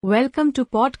Welcome to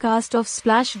podcast of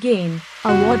Splash Gain,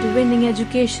 award-winning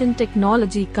education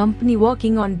technology company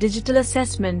working on digital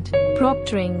assessment,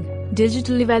 proctoring,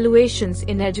 digital evaluations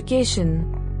in education.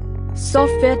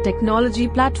 Software technology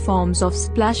platforms of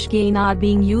Splash Gain are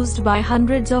being used by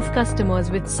hundreds of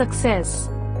customers with success.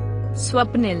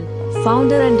 Swapnil,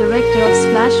 founder and director of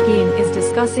Splash Gain, is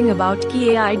discussing about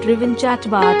key AI-driven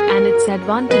chatbot and its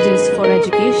advantages for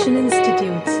education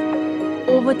institutes.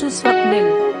 Over to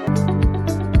Swapnil.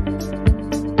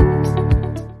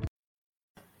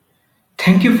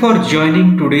 Thank you for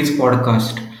joining today's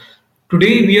podcast.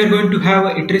 Today, we are going to have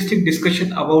an interesting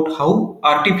discussion about how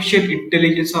artificial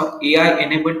intelligence or AI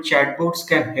enabled chatbots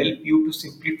can help you to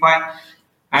simplify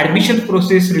admission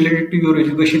process related to your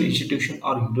education institution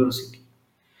or university.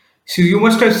 So, you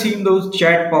must have seen those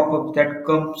chat pop-ups that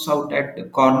comes out at the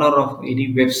corner of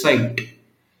any website.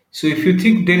 So, if you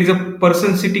think there is a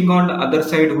person sitting on the other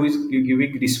side who is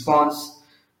giving response,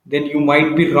 then you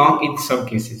might be wrong in some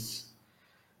cases.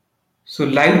 So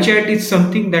live chat is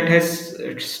something that has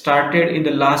started in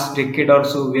the last decade or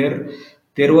so, where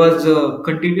there was a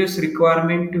continuous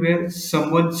requirement where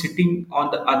someone sitting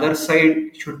on the other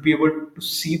side should be able to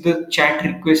see the chat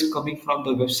request coming from the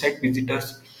website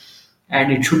visitors,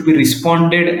 and it should be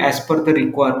responded as per the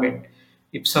requirement.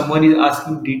 If someone is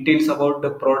asking details about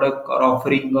the product or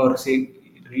offering, or say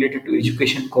related to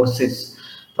education courses,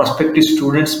 prospective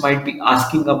students might be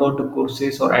asking about the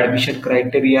courses or admission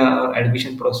criteria or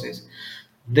admission process.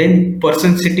 Then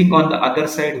person sitting on the other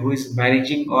side who is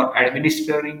managing or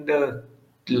administering the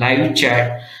live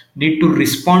chat need to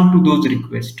respond to those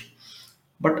requests.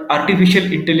 But artificial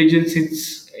intelligence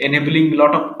is enabling a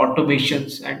lot of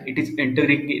automations, and it is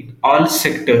entering in all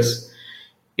sectors.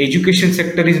 Education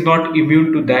sector is not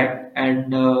immune to that,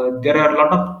 and there are a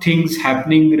lot of things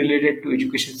happening related to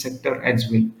education sector as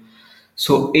well.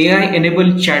 So AI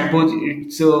enabled chatbots,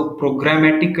 it's a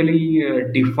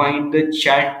programmatically defined the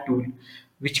chat tool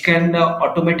which can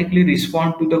automatically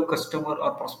respond to the customer or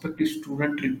prospective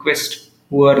student request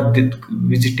who are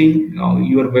visiting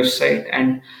your website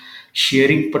and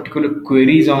sharing particular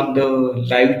queries on the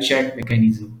live chat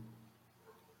mechanism.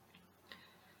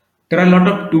 There are a lot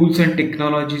of tools and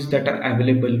technologies that are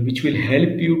available which will help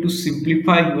you to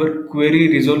simplify your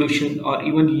query resolution or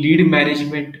even lead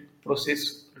management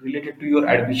process related to your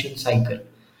admission cycle.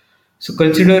 So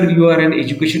consider you are an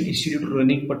education institute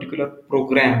running particular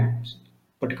programs,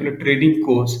 particular training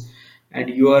course, and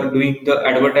you are doing the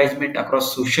advertisement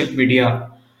across social media.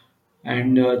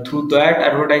 And through that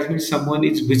advertisement, someone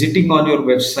is visiting on your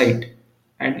website.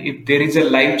 And if there is a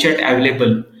live chat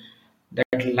available,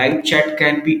 that live chat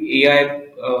can be AI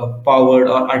powered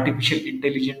or artificial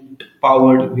intelligence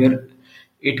powered, where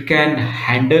it can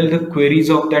handle the queries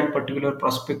of that particular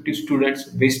prospective students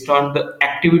based on the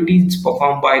activities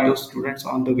performed by those students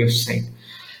on the website.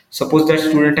 Suppose that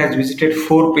student has visited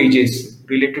 4 pages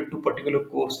related to particular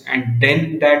course, and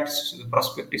then that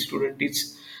prospective student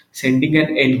is sending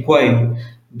an inquiry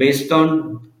based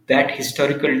on that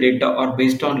historical data or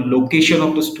based on location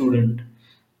of the student.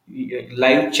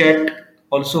 Live chat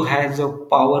also has a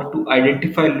power to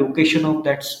identify location of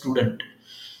that student.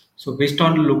 So based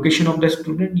on the location of the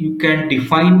student, you can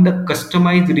define the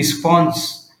customized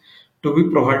response to be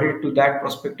provided to that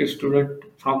prospective student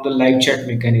from the live chat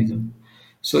mechanism.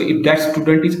 So if that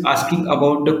student is asking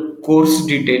about the course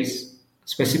details,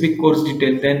 specific course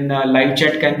detail, then live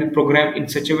chat can be programmed in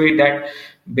such a way that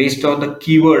based on the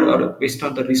keyword or based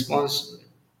on the response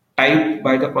typed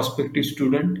by the prospective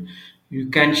student, you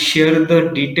can share the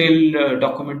detailed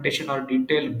documentation or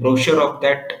detailed brochure of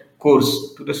that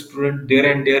course to the student there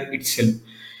and there itself.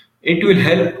 It will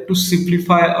help to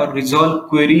simplify or resolve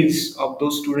queries of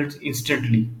those students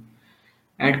instantly.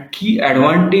 And key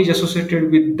advantage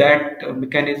associated with that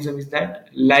mechanism is that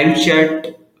live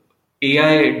chat,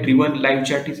 AI driven live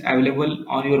chat is available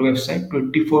on your website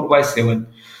 24 by 7.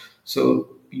 So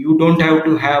you don't have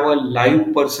to have a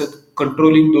live person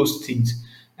controlling those things.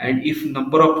 And if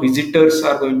number of visitors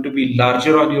are going to be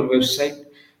larger on your website,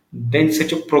 then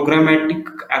such a programmatic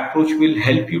approach will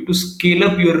help you to scale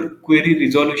up your query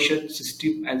resolution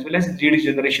system as well as lead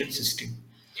generation system.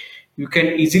 You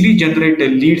can easily generate the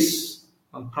leads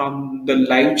from the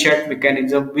live chat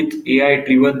mechanism with AI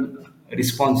driven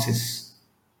responses.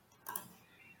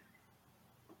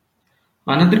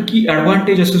 Another key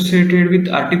advantage associated with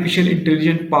artificial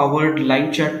intelligence powered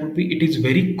live chat would be it is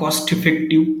very cost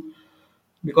effective,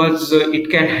 because it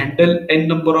can handle n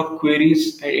number of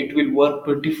queries and it will work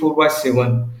 24 by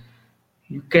 7.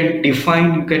 You can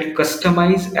define, you can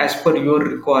customize as per your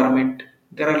requirement.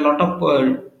 There are a lot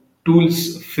of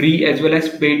tools, free as well as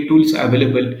paid tools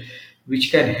available,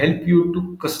 which can help you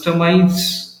to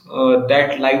customize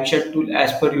that live chat tool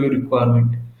as per your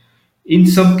requirement. In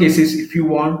some cases, if you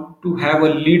want to have a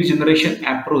lead generation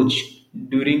approach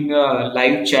during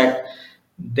live chat,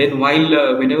 then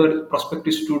while whenever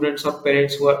prospective students or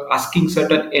parents who are asking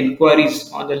certain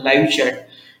inquiries on the live chat,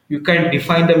 you can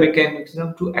define the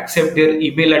mechanism to accept their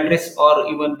email address or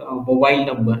even mobile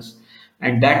numbers,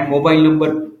 and that mobile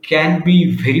number can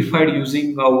be verified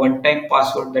using a one-time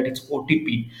password, that is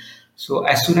OTP. So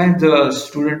as soon as the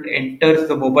student enters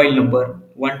the mobile number,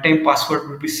 one-time password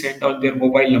will be sent on their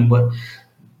mobile number,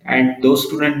 and those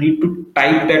students need to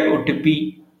type that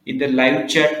OTP in the live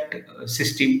chat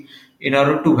system in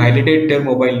order to validate their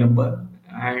mobile number.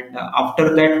 And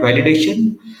after that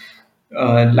validation,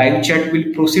 live chat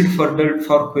will proceed further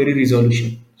for query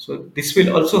resolution. So this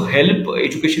will also help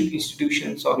education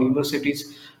institutions or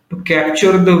universities to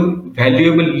capture the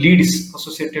valuable leads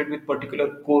associated with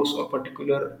particular course or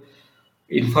particular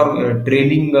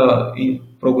training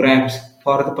programs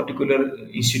for the particular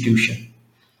institution.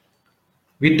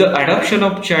 With the adoption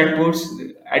of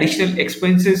chatbots, additional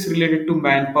expenses related to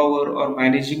manpower or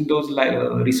managing those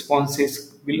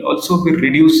responses will also be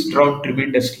reduced down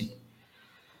tremendously.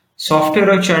 Software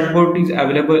or chatbot is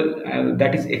available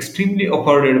that is extremely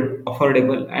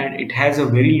affordable, and it has a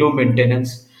very low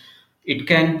maintenance. It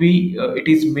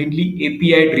is mainly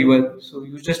API driven, so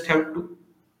you just have to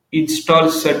install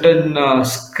certain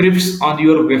scripts on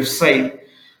your website,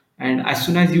 and as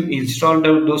soon as you install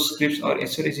those scripts, or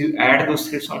as soon as you add those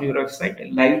scripts on your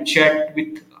website, live chat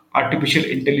with artificial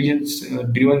intelligence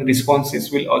driven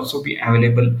responses will also be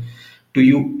available to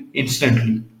you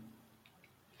instantly.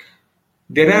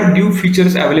 There are new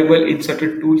features available in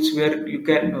certain tools where you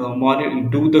can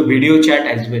do the video chat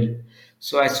as well.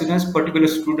 So as soon as particular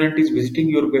student is visiting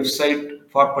your website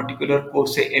for particular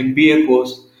course, say MBA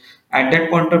course, at that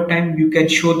point of time you can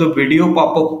show the video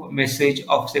pop-up message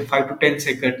of say 5 to 10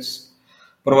 seconds,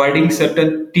 providing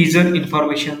certain teaser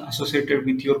information associated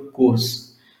with your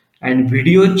course. And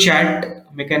video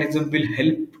chat mechanism will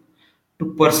help to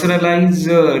personalize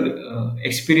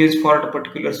experience for a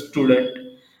particular student,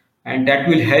 and that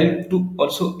will help to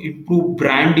also improve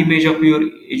brand image of your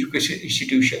education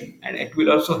institution, and it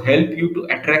will also help you to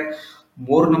attract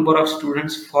more number of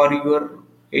students for your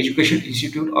education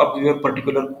institute or your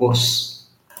particular course.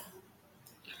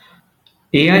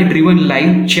 AI-driven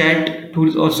live chat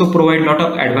tools also provide a lot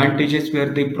of advantages where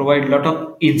they provide a lot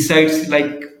of insights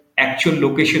like actual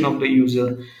location of the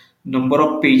user, number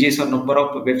of pages or number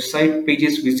of website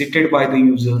pages visited by the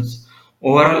users,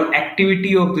 overall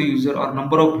activity of the user or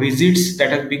number of visits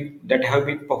that have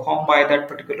been performed by that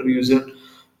particular user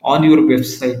on your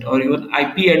website, or even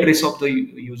IP address of the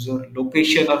user,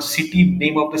 location or city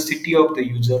name of the city of the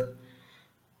user.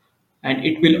 And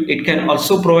it can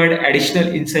also provide additional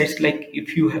insights like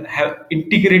if you have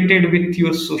integrated with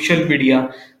your social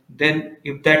media, then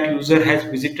if that user has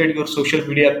visited your social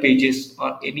media pages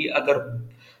or any other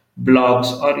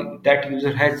blogs, or that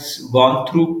user has gone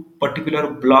through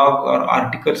particular blog or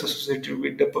articles associated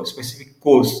with the specific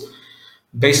course,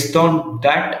 based on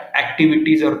that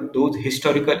activities or those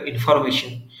historical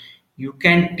information, you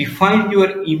can define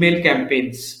your email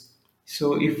campaigns.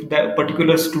 So if that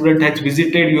particular student has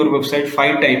visited your website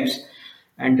 5 times,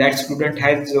 and that student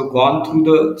has gone through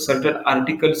the certain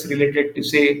articles related to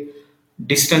say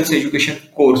distance education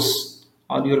course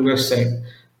on your website,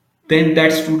 then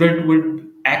that student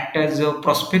would act as a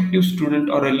prospective student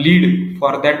or a lead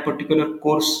for that particular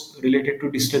course related to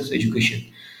distance education.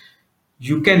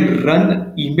 You can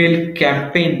run email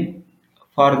campaign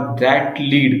for that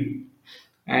lead,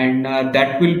 and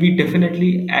that will be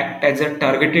definitely act as a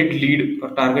targeted lead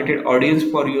or targeted audience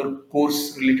for your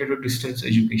course related to distance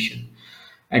education,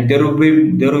 and there will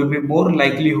be more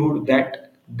likelihood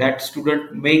that that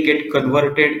student may get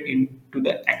converted into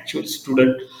the actual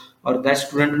student, or that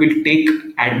student will take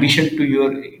admission to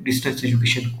your distance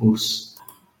education course.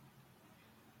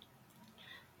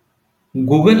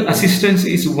 Google Assistant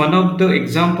is one of the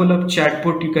example of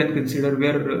chatbot you can consider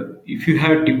where if you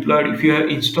have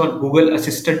installed Google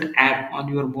Assistant app on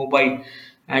your mobile,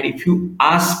 and if you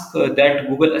ask that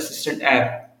Google Assistant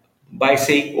app by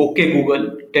saying, "Okay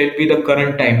Google, tell me the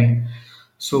current timing,"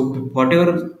 so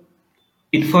whatever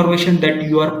information that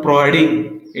you are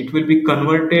providing, it will be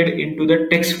converted into the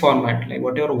text format, like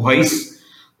whatever voice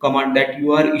command that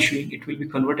you are issuing, it will be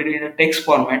converted in a text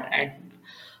format, and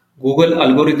Google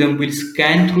algorithm will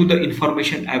scan through the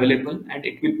information available and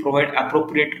it will provide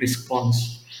appropriate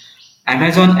response.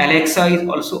 Amazon Alexa is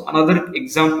also another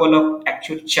example of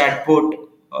actual chatbot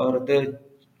or the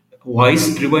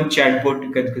voice driven chatbot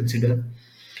you can consider,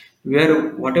 where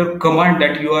whatever command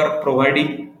that you are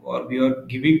providing or you are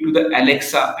giving to the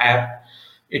Alexa app,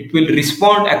 It will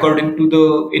respond according to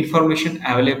the information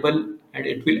available, and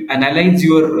it will analyze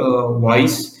your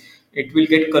voice. It will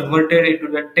get converted into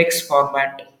the text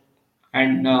format,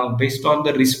 and based on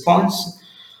the response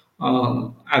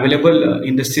available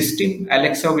in the system,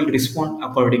 Alexa will respond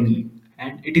accordingly.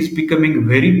 And it is becoming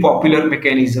very popular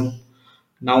mechanism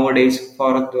nowadays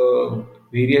for the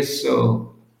various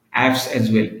apps as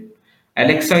well.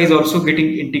 Alexa is also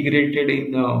getting integrated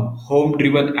in home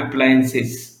driven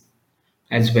appliances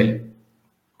as well.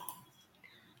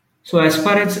 So, as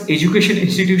far as education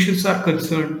institutions are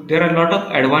concerned, there are a lot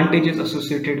of advantages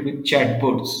associated with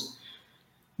chatbots.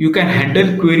 You can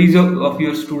handle queries of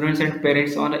your students and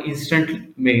parents on an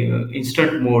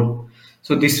instant mode.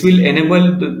 So, this will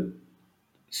enable the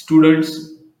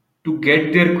students to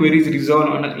get their queries resolved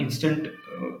on an instant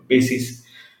basis.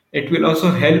 It will also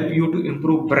help you to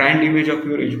improve brand image of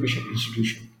your education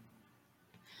institution.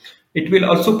 It will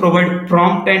also provide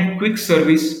prompt and quick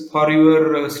service for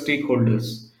your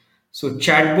stakeholders. So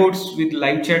chatbots with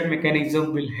live chat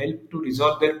mechanism will help to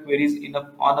resolve their queries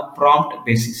on a prompt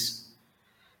basis.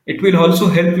 It will also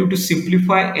help you to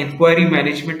simplify inquiry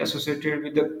management associated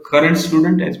with the current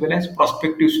student as well as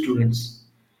prospective students.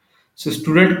 So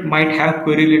student might have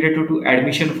query related to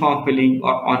admission form filling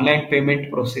or online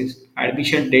payment process,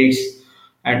 admission dates,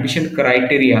 admission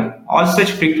criteria. All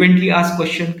such frequently asked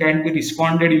questions can be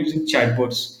responded using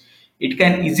chatbots. It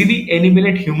can easily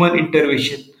eliminate human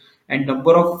intervention, and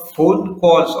number of phone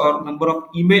calls or number of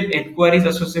email inquiries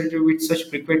associated with such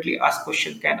frequently asked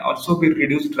questions can also be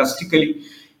reduced drastically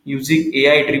using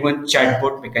AI driven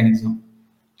chatbot mechanism.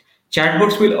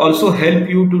 Chatbots will also help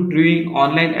you to doing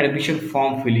online admission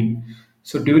form filling.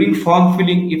 So during form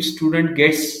filling, if student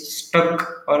gets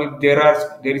stuck or if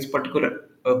there is particular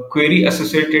query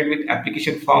associated with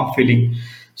application form filling,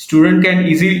 student can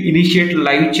easily initiate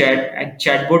live chat and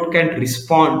chatbot can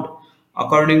respond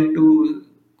according to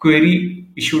query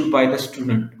issued by the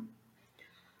student.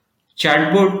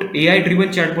 Chatbot AI driven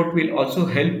chatbot will also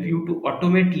help you to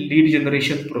automate lead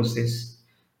generation process.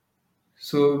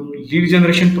 So lead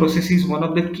generation process is one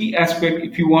of the key aspect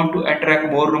if you want to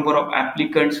attract more number of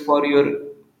applicants for your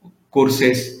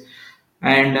courses.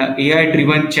 And AI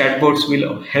driven chatbots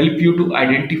will help you to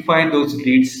identify those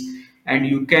leads, and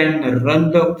you can run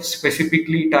the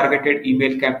specifically targeted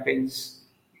email campaigns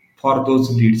for those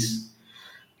leads.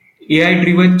 AI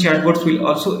driven chatbots will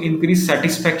also increase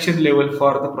satisfaction level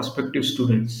for the prospective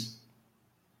students.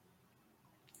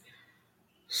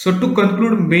 So to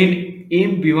conclude, main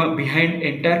aim behind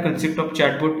entire concept of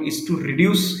chatbot is to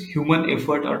reduce human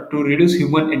effort or to reduce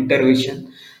human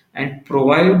intervention and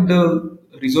provide the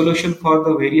resolution for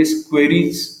the various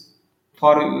queries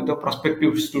for the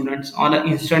prospective students on an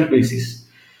instant basis.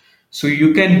 So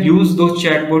you can use those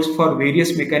chatbots for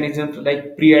various mechanisms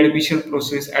like admission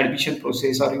process,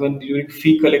 or even during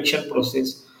fee collection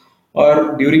process,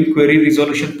 or during query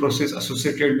resolution process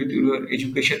associated with your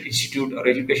education institute or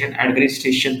education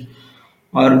administration,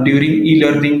 or during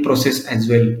e-learning process as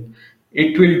well.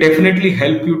 It will definitely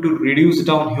help you to reduce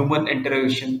down human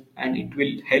intervention, and it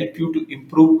will help you to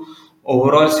improve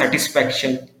overall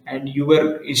satisfaction, and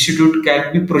your institute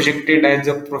can be projected as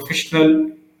a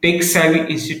professional tech savvy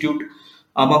institute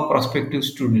among prospective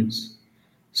students.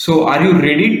 So are you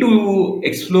ready to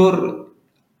explore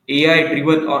AI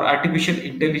driven or artificial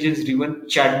intelligence driven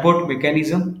chatbot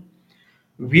mechanism?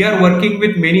 We are working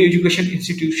with many education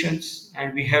institutions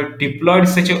and we have deployed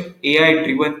such a AI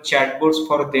driven chatbots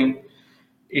for them.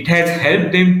 It has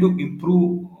helped them to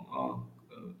improve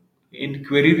in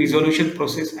query resolution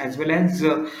process as well as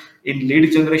in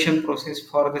lead generation process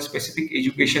for the specific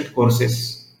education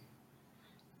courses.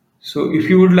 So, if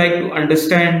you would like to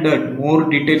understand more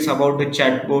details about the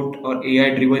chatbot or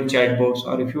AI-driven chatbots,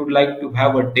 or if you would like to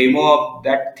have a demo of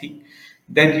that thing,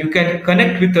 then you can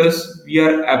connect with us. We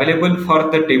are available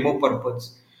for the demo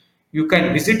purpose. You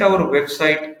can visit our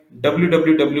website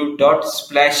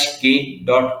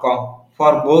www.splashgain.com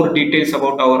for more details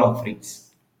about our offerings.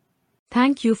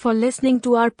 Thank you for listening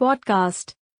to our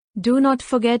podcast. Do not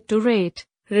forget to rate,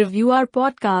 review our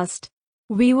podcast.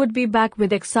 We would be back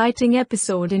with exciting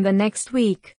episode in the next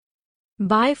week.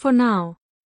 Bye for now.